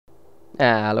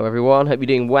Hello everyone, hope you're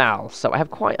doing well. So I have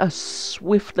quite a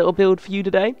swift little build for you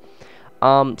today.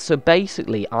 So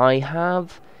basically I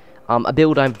have a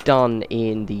build I've done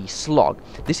in the slog.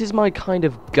 This is my kind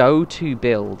of go-to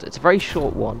build. It's a very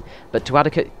short one, but to add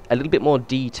a little bit more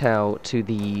detail to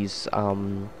these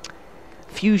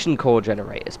fusion core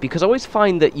generators, because I always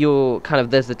find that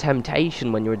there's the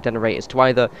temptation when you're in generators to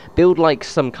either build like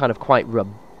some kind of quite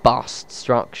robust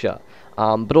structure,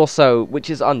 but also, which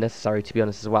is unnecessary to be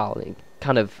honest as well.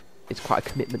 It's quite a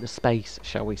commitment to space,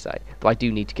 shall we say? Though I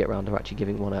do need to get around to actually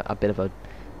giving one a bit of a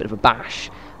bash,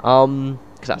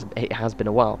 because it has been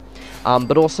a while.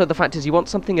 But also the fact is you want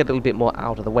something a little bit more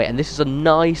out of the way, and this is a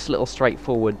nice little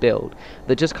straightforward build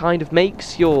that just kind of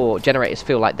makes your generators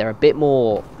feel like they're a bit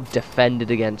more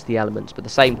defended against the elements, but at the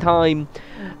same time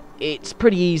it's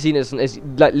pretty easy,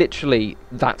 and like literally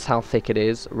that's how thick it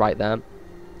is right there.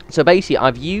 So basically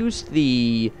I've used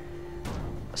the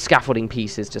scaffolding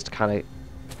pieces just to kind of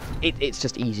it's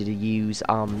just easy to use.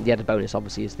 The added bonus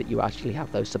obviously is that you actually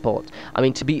have those supports. I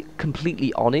mean, to be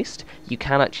completely honest, you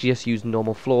can actually just use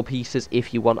normal floor pieces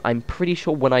if you want. I'm pretty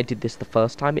sure when I did this the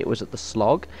first time it was at the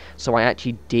slog, so I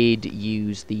actually did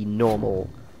use the normal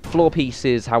floor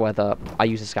pieces. However, I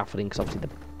use the scaffolding because obviously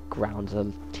the ground's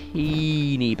a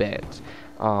teeny bit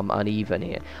uneven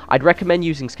here. I'd recommend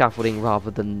using scaffolding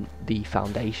rather than the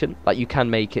foundation. Like, you can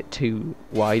make it too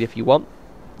wide if you want,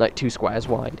 like 2 squares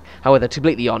wide. However, to be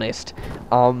completely honest,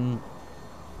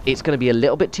 it's going to be a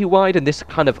little bit too wide, and this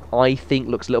kind of, I think,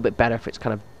 looks a little bit better if it's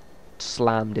kind of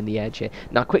slammed in the edge here.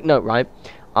 Now, quick note, right?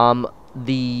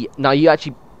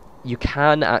 You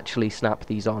can actually snap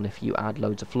these on if you add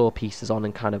loads of floor pieces on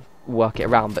and kind of work it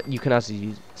around, but you can, as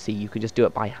you see, you can just do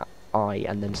it by eye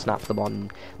and then snap them on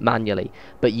manually.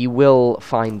 But you will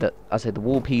find that, as I say, the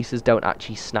wall pieces don't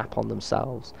actually snap on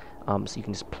themselves. So you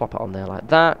can just plop it on there like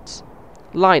that.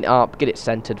 Line up, get it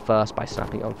centered first by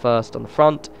snapping on first on the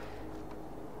front,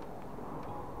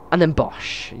 and then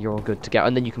bosh, you're all good to go.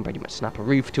 And then you can pretty much snap a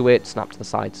roof to it, snap to the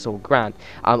sides, it's all grand.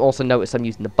 Also notice I'm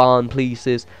using the barn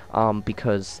pieces,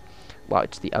 because, well,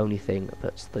 it's the only thing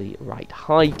that's the right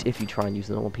height. If you try and use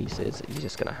the normal pieces, you're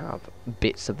just going to have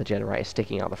bits of the generator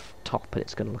sticking out the top, and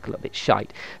it's going to look a little bit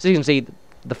shite. So you can see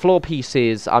the floor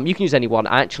pieces, you can use any one.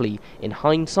 Actually, in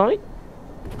hindsight,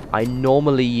 I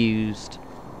normally used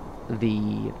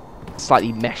the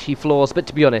slightly meshy floors, but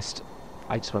to be honest,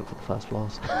 I just went for the first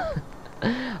floors.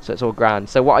 So it's all grand.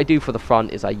 So what I do for the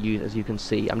front is I use, as you can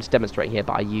see, I'm just demonstrating here,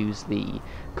 but I use the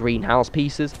greenhouse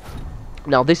pieces.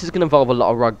 Now this is going to involve a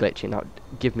lot of rug glitching. Now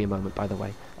give me a moment, by the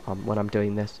way, when I'm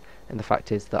doing this, and the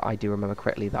fact is that I do remember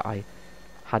correctly that I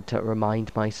had to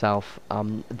remind myself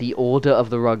the order of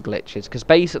the rug glitches, because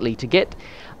basically to get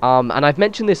and I've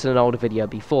mentioned this in an older video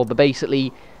before, but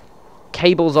basically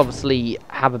cables obviously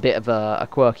have a bit of a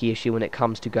quirky issue when it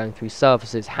comes to going through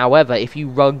surfaces. However, if you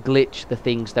rug glitch the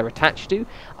things they're attached to,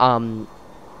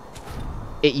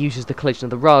 it uses the collision of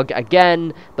the rug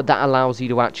again, but that allows you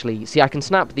to actually see, I can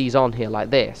snap these on here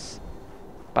like this,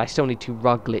 but I still need to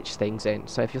rug glitch things in.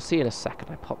 So if you'll see in a second,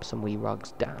 I pop some wee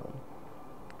rugs down.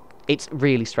 It's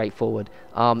really straightforward.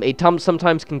 It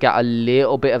sometimes can get a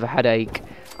little bit of a headache.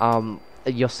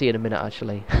 You'll see in a minute,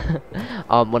 actually,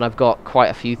 when I've got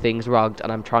quite a few things rugged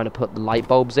and I'm trying to put the light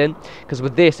bulbs in, because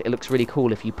with this it looks really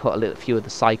cool if you put a little few of the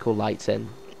cycle lights in.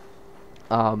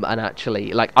 And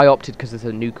actually, like, I opted, because it's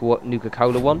a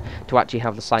Nuka-Cola one, to actually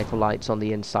have the cycle lights on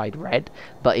the inside red,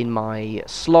 but in my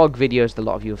slog videos that a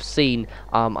lot of you have seen,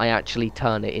 I actually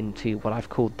turn it into what I've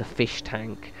called the fish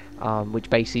tank, which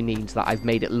basically means that I've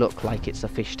made it look like it's a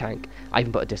fish tank. I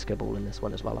even put a disco ball in this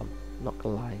one as well, I'm not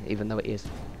gonna lie, even though it is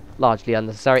largely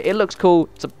unnecessary. It looks cool.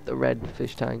 It's a red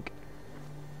fish tank.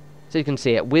 So you can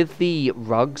see it with the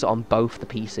rugs on both the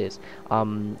pieces.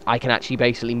 I can actually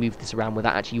basically move this around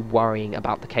without actually worrying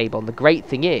about the cable. And the great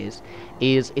thing is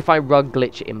if I rug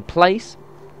glitch it in place,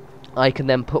 I can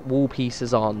then put wall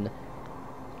pieces on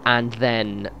and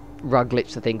then rug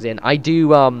glitch the things in. I do,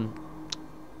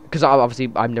 because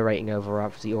obviously I'm narrating over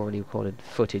obviously already recorded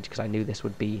footage, because I knew this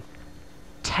would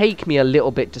take me a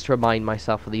little bit just to remind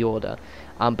myself of the order.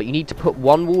 But you need to put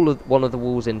one of the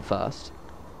walls in first,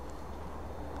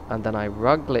 and then I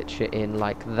rug glitch it in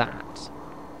like that,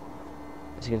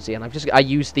 as you can see. And I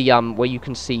use the where you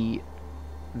can see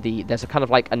there's a kind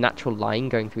of like a natural line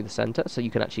going through the center, so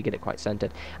you can actually get it quite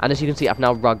centered. And as you can see, I've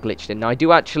now rug glitched in. Now I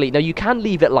do actually, now you can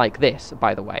leave it like this,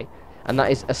 by the way, and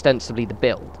that is ostensibly the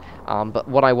build. But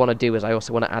what I want to do is I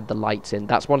also want to add the lights in.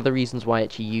 That's one of the reasons why I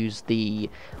actually use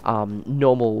the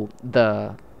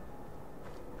the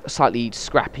slightly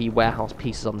scrappy warehouse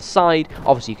pieces on the side.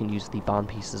 Obviously you can use the barn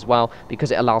pieces as well,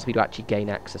 because it allows me to actually gain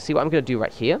access. See what I'm going to do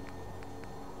right here?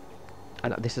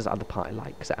 And this is the other part I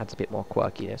like, because it adds a bit more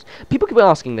quirkiness. People keep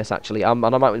asking this, actually, and I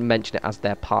might mention it as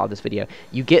their part of this video.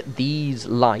 You get these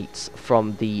lights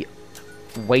from the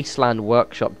Wasteland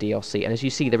Workshop DLC, and as you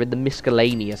see, they're in the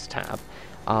miscellaneous tab.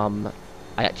 I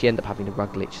actually end up having to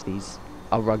rug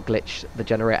glitch the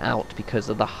generator out because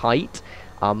of the height.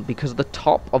 Because the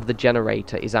top of the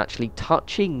generator is actually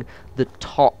touching the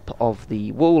top of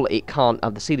the wall,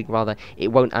 the ceiling rather, it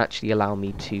won't actually allow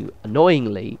me to,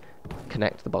 annoyingly,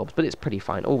 connect the bulbs, but it's pretty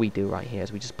fine. All we do right here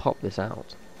is we just pop this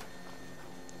out,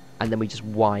 and then we just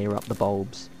wire up the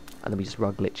bulbs, and then we just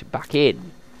rug glitch it back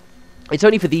in. It's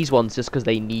only for these ones just because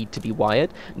they need to be wired.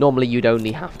 Normally you'd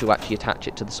only have to actually attach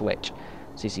it to the switch.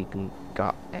 So you can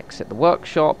exit the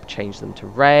workshop, change them to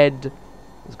red.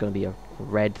 There's going to be a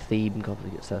red theme, because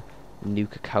it's a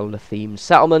Nuka-Cola themed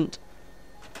settlement.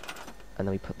 And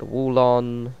then we put the wall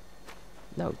on.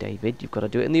 No, David, you've got to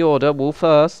do it in the order. Wall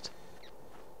first.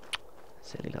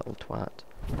 Silly little twat.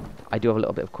 I do have a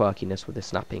little bit of quirkiness with this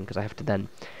snapping, because I have to then...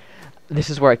 This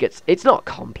is where it gets... It's not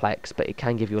complex, but it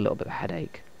can give you a little bit of a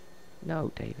headache.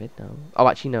 No, David, no. Oh,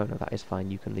 actually, no, that is fine.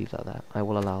 You can leave that there. I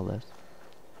will allow this.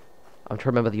 I'm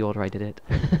trying to remember the order I did it.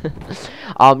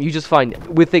 You just find,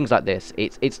 with things like this,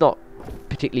 it's not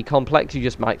particularly complex. You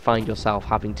just might find yourself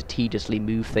having to tediously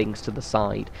move things to the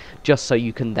side, just so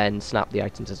you can then snap the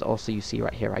items. As also you see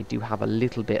right here, I do have a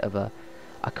little bit of a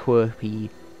quirky,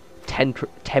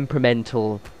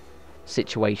 temperamental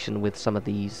situation with some of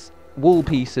these wall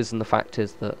pieces, and the fact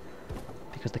is that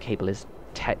because the cable is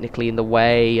technically in the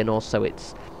way, and also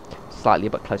it's slightly a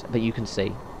bit closer, but you can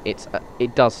see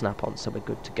it does snap on, so we're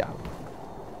good to go.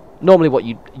 Normally what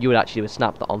you would actually do is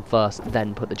snap that on first,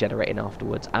 then put the generator in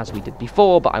afterwards, as we did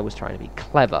before, but I was trying to be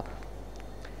clever.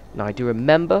 Now I do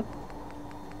remember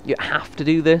you have to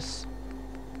do this,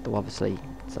 though obviously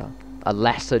it's a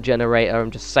lesser generator.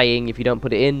 I'm just saying, if you don't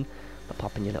put it in, but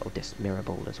pop in your little mirror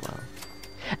ball as well.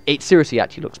 It seriously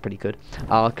actually looks pretty good,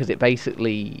 because it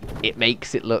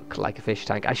makes it look like a fish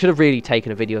tank. I should have really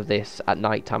taken a video of this at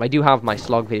night time. I do have my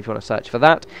slog video if you want to search for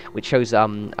that, which shows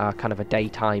kind of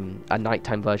a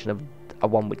nighttime version of a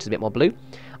one which is a bit more blue,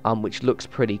 which looks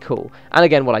pretty cool. And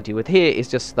again, what I do with here is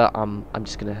just that I'm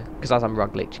just gonna, because as I'm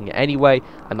rug glitching it anyway,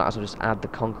 I might as well just add the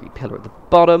concrete pillar at the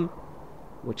bottom,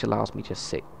 which allows me to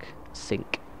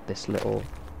sink this little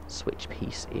switch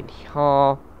piece in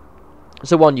here.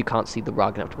 So one, you can't see the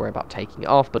rug and have to worry about taking it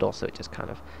off, but also it just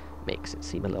kind of makes it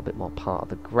seem a little bit more part of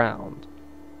the ground.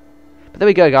 But there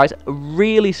we go, guys. A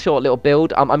really short little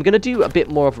build. I'm going to do a bit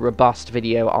more of a robust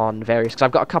video on various, because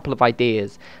I've got a couple of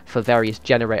ideas for various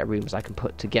generator rooms I can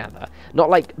put together. Not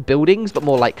like buildings, but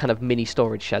more like kind of mini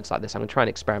storage sheds like this. I'm going to try and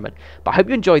experiment. But I hope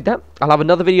you enjoyed that. I'll have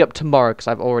another video up tomorrow, because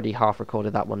I've already half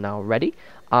recorded that one now already.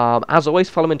 As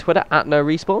always, follow me on Twitter,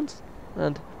 @norespawns.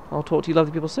 And I'll talk to you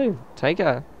lovely people soon. Take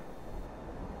care.